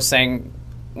 everyone was saying,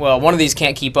 well, one of these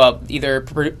can't keep up. Either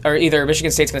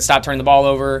Michigan State's going to stop turning the ball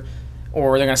over,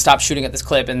 or they're going to stop shooting at this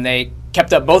clip. And they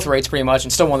kept up both rates pretty much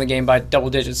and still won the game by double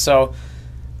digits. So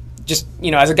just,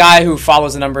 as a guy who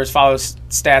follows the numbers, follows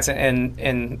stats,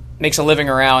 and makes a living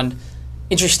around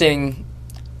interesting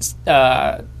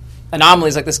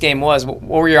anomalies like this game was, what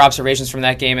were your observations from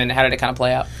that game, and how did it kind of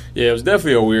play out? Yeah, it was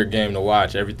definitely a weird game to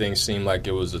watch. Everything seemed like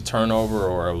it was a turnover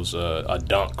or it was a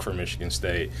dunk for Michigan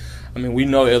State. I mean, we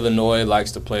know Illinois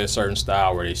likes to play a certain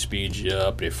style where they speed you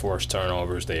up, they force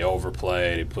turnovers, they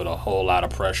overplay, they put a whole lot of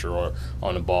pressure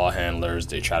on the ball handlers,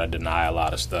 they try to deny a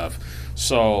lot of stuff.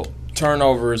 So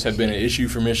turnovers have been an issue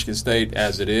for Michigan State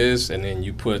as it is, and then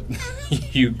you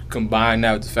combine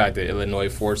that with the fact that Illinois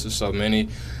forces so many.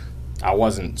 I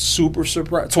wasn't super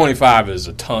surprised. 25 is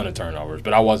a ton of turnovers,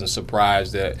 but I wasn't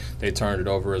surprised that they turned it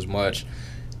over as much.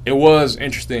 It was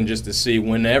interesting just to see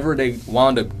whenever they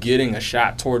wound up getting a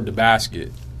shot toward the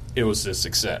basket, it was a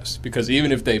success. Because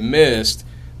even if they missed,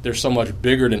 they're so much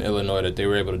bigger than Illinois that they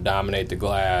were able to dominate the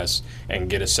glass and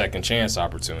get a second chance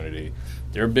opportunity.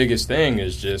 Their biggest thing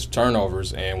is just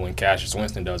turnovers, and when Cassius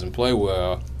Winston doesn't play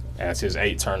well, as his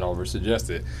 8 turnovers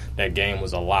suggested, that game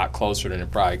was a lot closer than it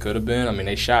probably could have been. I mean,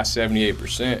 they shot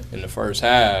 78% in the first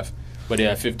half, but they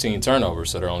had 15 turnovers,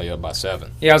 so they're only up by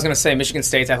 7. Yeah, I was going to say Michigan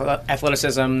State's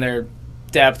athleticism, their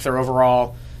depth, their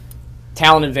overall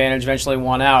talent advantage eventually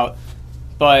won out.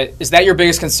 But is that your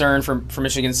biggest concern for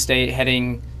Michigan State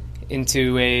heading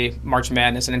into a March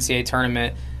Madness and NCAA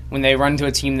tournament when they run into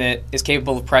a team that is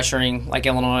capable of pressuring like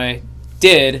Illinois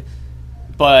did,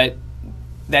 but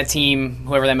that team,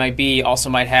 whoever that might be, also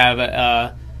might have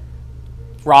a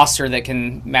roster that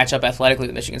can match up athletically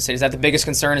with Michigan State? Is that the biggest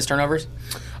concern, is turnovers?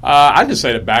 I'd just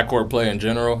say the backcourt play in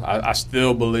general. I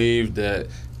still believe that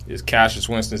Cassius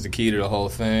Winston's the key to the whole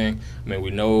thing. I mean, we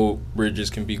know Bridges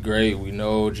can be great. We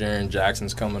know Jaren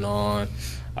Jackson's coming on.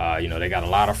 They got a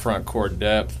lot of front court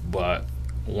depth, but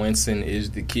Winston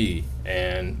is the key.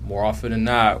 And more often than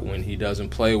not, when he doesn't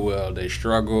play well, they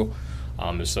struggle.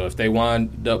 And so if they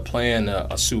wind up playing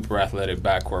a super athletic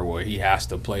backcourt where he has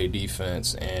to play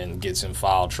defense and gets in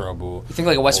foul trouble. You think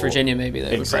like a West Virginia maybe.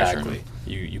 Exactly.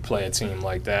 You play a team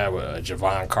like that with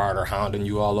Javon Carter hounding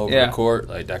you all over the court,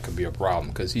 like that could be a problem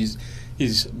because he's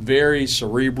very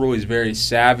cerebral, he's very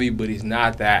savvy, but he's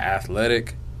not that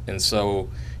athletic. And so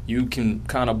you can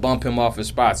kind of bump him off his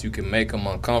spots. You can make him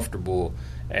uncomfortable.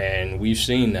 And we've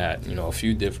seen that, a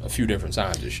few different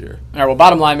times this year. All right, well,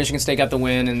 bottom line, Michigan State got the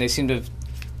win, and they seem to have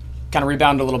kind of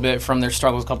rebounded a little bit from their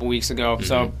struggles a couple weeks ago. Mm-hmm.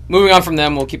 So moving on from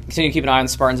them, we'll continue to keep an eye on the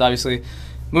Spartans, obviously.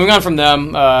 Moving on from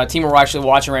them, a team we're actually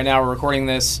watching right now, we're recording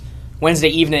this Wednesday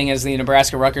evening as the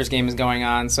Nebraska-Rutgers game is going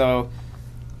on. So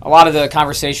a lot of the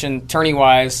conversation,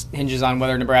 tourney-wise, hinges on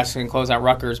whether Nebraska can close out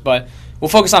Rutgers. But we'll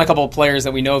focus on a couple of players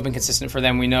that we know have been consistent for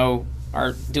them, we know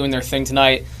are doing their thing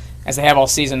tonight, as they have all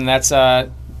season, and that's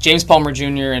James Palmer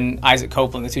Jr. and Isaac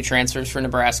Copeland, the 2 transfers for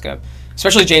Nebraska.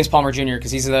 Especially James Palmer Jr.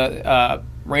 because he's the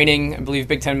reigning, I believe,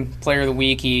 Big Ten Player of the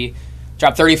Week. He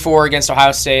dropped 34 against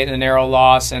Ohio State in a narrow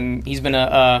loss, and he's been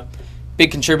a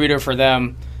big contributor for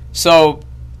them. So,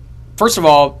 first of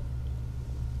all,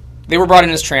 they were brought in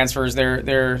as transfers.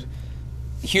 They're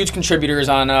huge contributors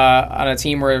on a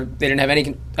team where they didn't have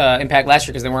any impact last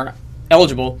year because they weren't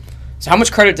eligible. So how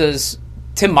much credit does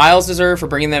Tim Miles deserve for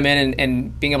bringing them in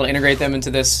and being able to integrate them into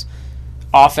this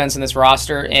offense and this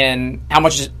roster, and how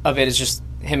much of it is just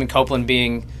him and Copeland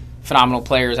being phenomenal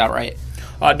players outright?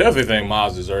 I definitely think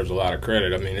Miles deserves a lot of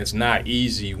credit. I mean, it's not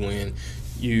easy when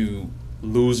you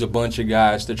lose a bunch of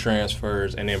guys to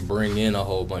transfers and then bring in a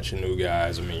whole bunch of new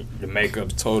guys. I mean, the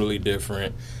makeup's totally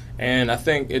different. And I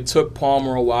think it took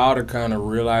Palmer a while to kind of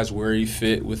realize where he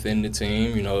fit within the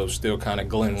team. You know, it was still kind of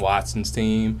Glenn Watson's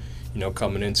team, you know,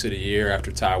 coming into the year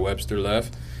after Ty Webster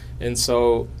left. And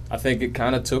so I think it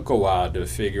kind of took a while to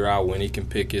figure out when he can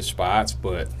pick his spots,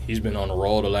 but he's been on a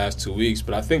roll the last 2 weeks.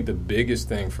 But I think the biggest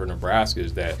thing for Nebraska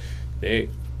is that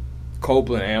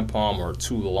Copeland and Palmer are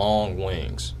two long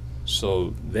wings,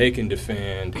 so they can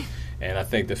defend. And I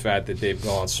think the fact that they've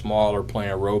gone smaller,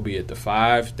 playing Roby at the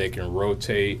 5, they can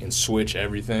rotate and switch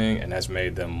everything, and that's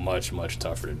made them much, much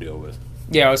tougher to deal with.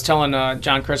 Yeah, I was telling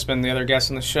Jon Crispin, the other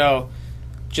guest on the show,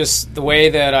 just the way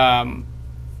that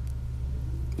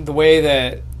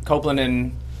Copeland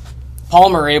and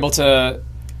Palmer are able to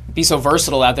be so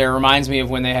versatile out there reminds me of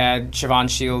when they had Siobhan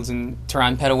Shields and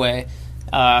Teron Petaway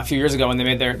a few years ago when they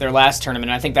made their last tournament.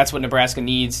 And I think that's what Nebraska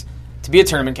needs to be a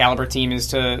tournament caliber team, is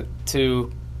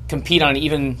to compete on an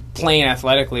even plane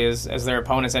athletically as their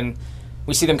opponents. And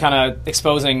we see them kind of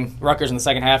exposing Rutgers in the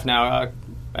second half now.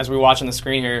 As we watch on the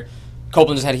screen here,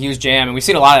 Copeland just had a huge jam, and we've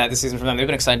seen a lot of that this season from them. They've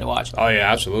been exciting to watch. Oh,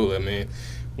 yeah, absolutely. I mean,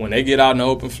 when they get out in the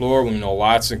open floor, when, you know,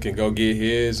 Watson can go get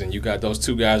his, and you got those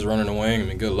two guys running the wing, I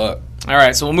mean, good luck. All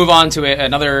right, so we'll move on to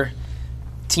another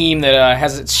team that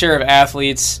has its share of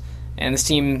athletes, and this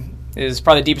team is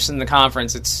probably the deepest in the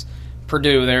conference. It's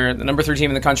Purdue. They're the number 3 team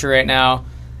in the country right now,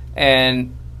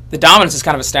 and the dominance is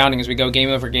kind of astounding as we go game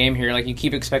over game here. Like, you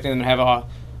keep expecting them to have a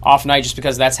off night just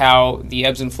because that's how the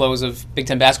ebbs and flows of Big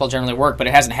Ten basketball generally work, but it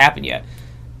hasn't happened yet.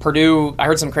 Purdue, I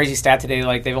heard some crazy stat today,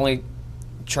 like they've only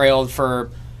trailed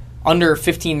for under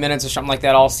 15 minutes or something like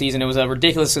that all season. It was a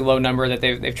ridiculously low number that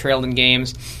they've trailed in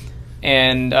games,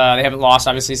 and they haven't lost,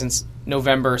 obviously, since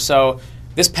November. So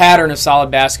this pattern of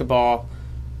solid basketball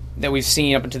that we've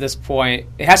seen up until this point,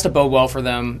 it has to bode well for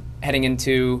them heading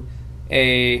into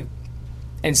a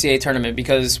NCAA tournament,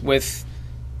 because with,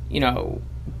 you know,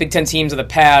 Big Ten teams of the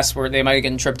past where they might have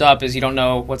gotten tripped up is you don't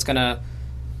know what's going to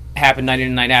happen night in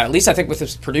and night out. At least I think with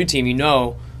this Purdue team, you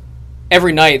know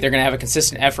every night they're going to have a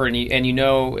consistent effort, and you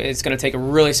know it's going to take a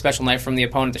really special night from the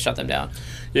opponent to shut them down.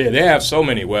 Yeah, they have so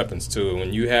many weapons, too.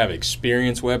 When you have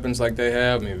experienced weapons like they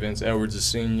have, I mean, Vince Edwards is a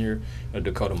senior, you know,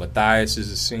 Dakota Mathias is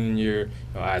a senior,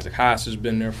 you know, Isaac Haas has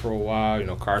been there for a while, you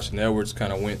know, Carson Edwards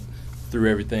kind of went through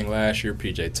everything last year,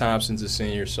 P.J. Thompson's a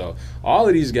senior. So all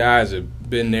of these guys have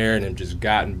been there and have just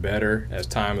gotten better as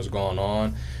time has gone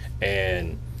on.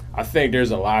 And I think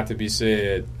there's a lot to be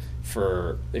said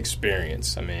for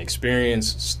experience. I mean,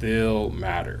 experience still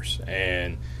matters.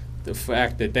 And the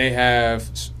fact that they have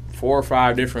 4 or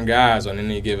 5 different guys on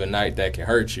any given night that can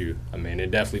hurt you, I mean,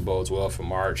 it definitely bodes well for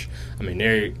March. I mean,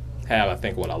 they have, I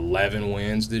think, 11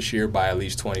 wins this year by at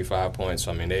least 25 points.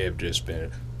 So, I mean, they have just been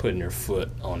putting their foot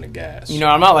on the gas. You know,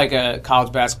 I'm not like a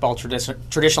college basketball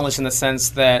traditionalist in the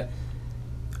sense that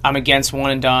I'm against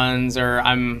one-and-dones or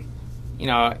I'm, you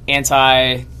know,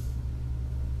 anti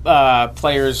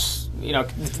players, you know,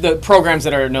 the programs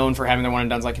that are known for having their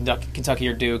one-and-dones like Kentucky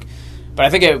or Duke. But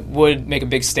I think it would make a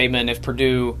big statement if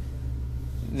Purdue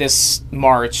this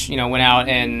March, you know, went out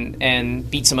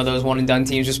and beat some of those one-and-done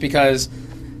teams, just because,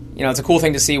 you know, it's a cool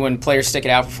thing to see when players stick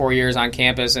it out for 4 years on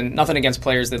campus, and nothing against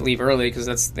players that leave early,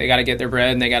 because they got to get their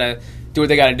bread and they got to do what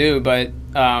they got to do. But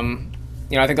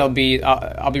you know, I think I'll be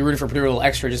rooting for Purdue a little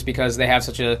extra just because they have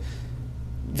such a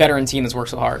veteran team that's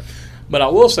worked so hard. But I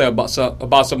will say about some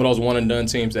of those one-and-done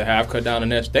teams that have cut down the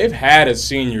nets, they've had a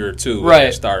senior or two in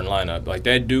their starting lineup. Like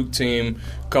that Duke team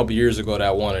a couple years ago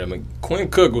that won it. I mean, Quinn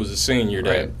Cook was a senior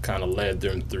that kind of led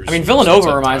them through. I mean,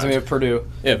 Villanova reminds me of Purdue.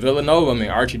 Yeah, Villanova. I mean,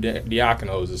 Archie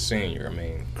Diacono was a senior. I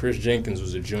mean, Chris Jenkins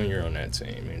was a junior on that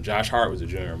team. I mean, Josh Hart was a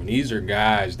junior. I mean, these are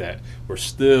guys that were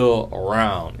still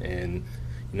around. And,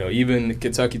 you know, even the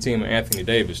Kentucky team with Anthony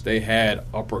Davis, they had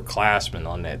upperclassmen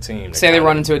on that team. Say they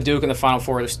run into a Duke in the Final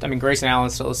Four. I mean, Grayson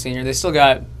Allen's still a senior. They still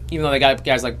got, even though they got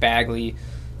guys like Bagley,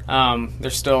 they're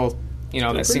still, you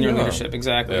know, that senior leadership.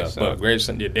 Exactly. Yeah, so. But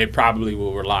Grayson, they probably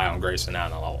will rely on Grayson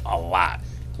Allen a lot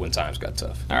when times got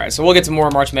tough. All right, so we'll get to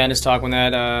more March Madness talk when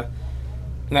that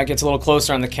gets a little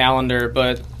closer on the calendar.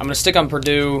 But I'm going to stick on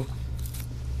Purdue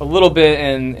a little bit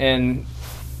and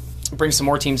bring some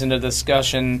more teams into the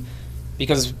discussion,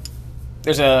 because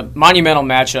there's a monumental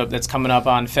matchup that's coming up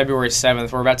on February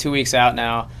 7th. We're about 2 weeks out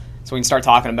now, so we can start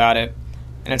talking about it.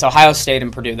 And it's Ohio State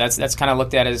and Purdue. That's kind of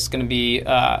looked at as going to be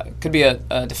could be a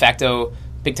de facto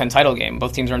Big Ten title game.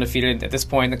 Both teams are undefeated at this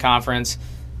point in the conference,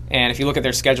 and if you look at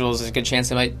their schedules, there's a good chance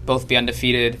they might both be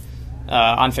undefeated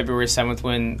on February 7th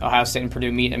when Ohio State and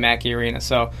Purdue meet in Mackey Arena.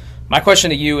 So my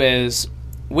question to you is,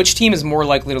 which team is more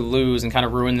likely to lose and kind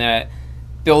of ruin that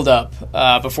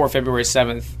build-up before February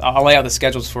 7th. I'll lay out the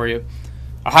schedules for you.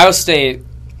 Ohio State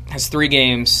has 3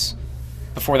 games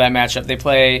before that matchup. They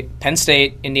play Penn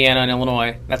State, Indiana, and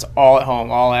Illinois. That's all at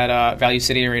home, all at Value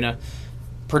City Arena.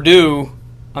 Purdue,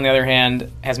 on the other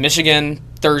hand, has Michigan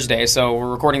Thursday. So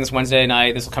we're recording this Wednesday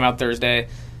night. This will come out Thursday.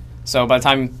 So by the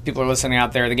time people are listening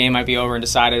out there, the game might be over and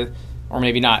decided, or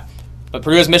maybe not. But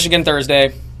Purdue has Michigan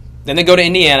Thursday. Then they go to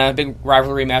Indiana, big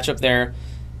rivalry matchup there.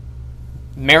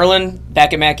 Maryland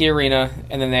back at Mackey Arena,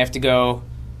 and then they have to go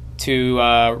to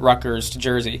Rutgers, to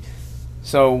Jersey.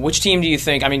 So which team do you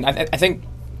think? I mean, I think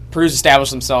Purdue's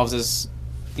established themselves as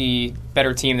the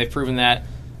better team. They've proven that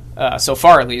so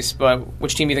far, at least. But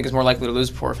which team do you think is more likely to lose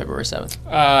before February 7th?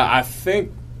 I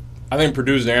think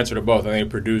Purdue's the answer to both. I think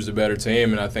Purdue's the better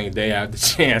team, and I think they have the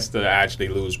chance to actually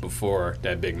lose before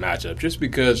that big matchup, just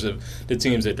because of the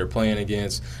teams that they're playing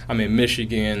against. I mean,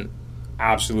 Michigan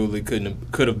absolutely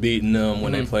could have beaten them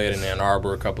when they played in Ann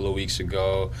Arbor a couple of weeks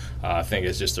ago. I think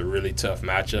it's just a really tough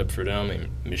matchup for them. And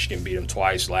Michigan beat them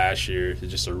twice last year. It's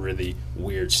just a really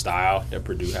weird style that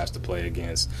Purdue has to play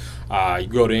against. You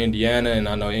go to Indiana, and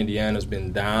I know Indiana's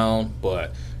been down,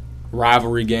 but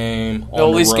rivalry game on they'll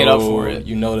at least the road, get up for it.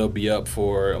 You know they'll be up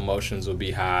for it. Emotions will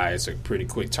be high. It's a pretty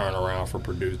quick turnaround for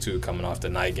Purdue, too, coming off the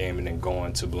night game and then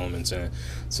going to Bloomington.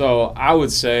 So I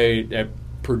would say that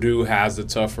Purdue has the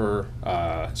tougher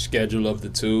schedule of the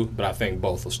two, but I think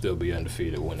both will still be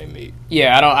undefeated when they meet.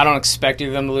 Yeah, I don't expect either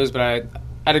of them to lose, but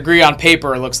I'd agree on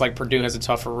paper it looks like Purdue has a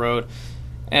tougher road.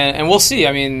 And we'll see.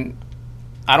 I mean,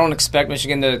 I don't expect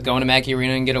Michigan to go into Mackey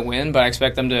Arena and get a win, but I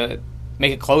expect them to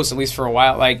make it close at least for a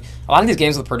while. Like, a lot of these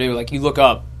games with Purdue, like, you look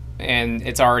up and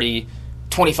it's already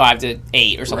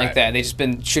 25-8 or something like that. They've just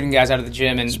been shooting guys out of the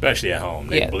gym. And especially at home.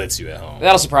 They blitz you at home.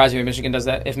 That'll surprise me if Michigan does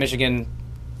that, if Michigan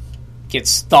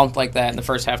gets thumped like that in the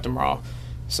first half tomorrow.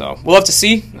 So we'll have to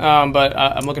see, but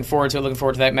I'm looking forward to it. Looking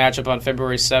forward to that matchup on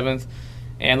February 7th,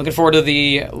 and looking forward to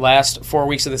the last 4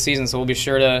 weeks of the season. So we'll be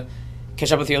sure to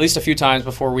catch up with you at least a few times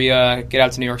before we get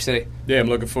out to New York City. Yeah, I'm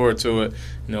looking forward to it.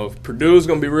 You know, Purdue's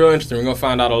going to be real interesting. We're going to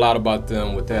find out a lot about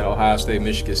them with that Ohio State,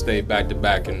 Michigan State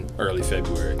back-to-back in early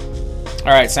February.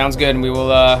 All right, sounds good, and we will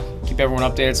keep everyone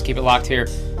updated, so keep it locked here.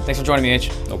 Thanks for joining me, H.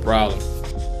 No problem.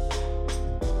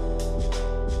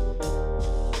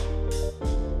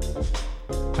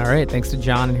 All right, thanks to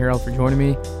Jon and Harold for joining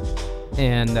me,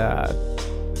 and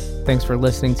thanks for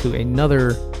listening to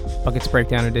another Buckets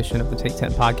Breakdown edition of the Take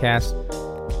 10 podcast.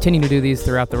 Continue to do these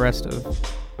throughout the rest of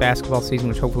basketball season,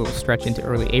 which hopefully will stretch into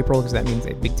early April, because that means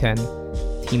a Big Ten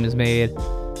team is made,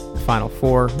 the Final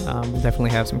Four. We'll definitely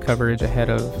have some coverage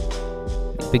ahead of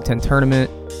the Big Ten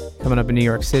tournament coming up in New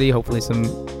York City, hopefully some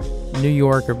New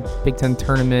York or Big Ten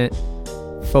tournament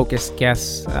focused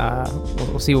guests.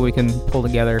 We'll see what we can pull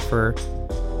together for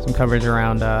some coverage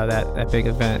around that big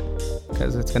event,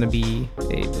 because it's going to be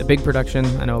a big production.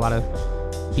 I know a lot of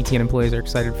BTN employees are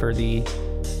excited for the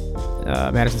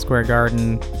Madison Square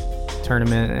Garden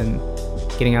tournament and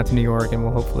getting out to New York, and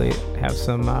we'll hopefully have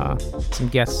some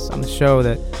guests on the show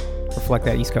that reflect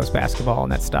that East Coast basketball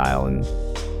and that style, and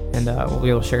we'll be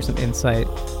able to share some insight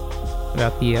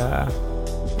about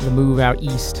the move out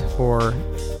east for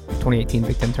the 2018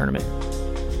 Big Ten tournament.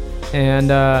 And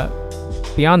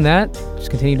beyond that, just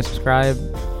continue to subscribe,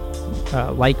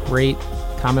 like, rate,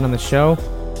 comment on the show,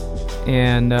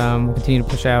 and we'll continue to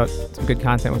push out some good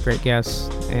content with great guests.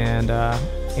 And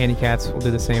Andy Katz will do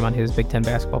the same on his Big Ten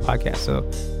basketball podcast. So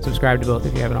subscribe to both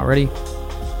if you haven't already.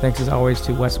 Thanks as always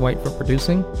to Wes White for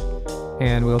producing,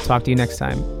 and we'll talk to you next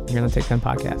time here on the Take 10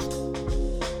 podcast.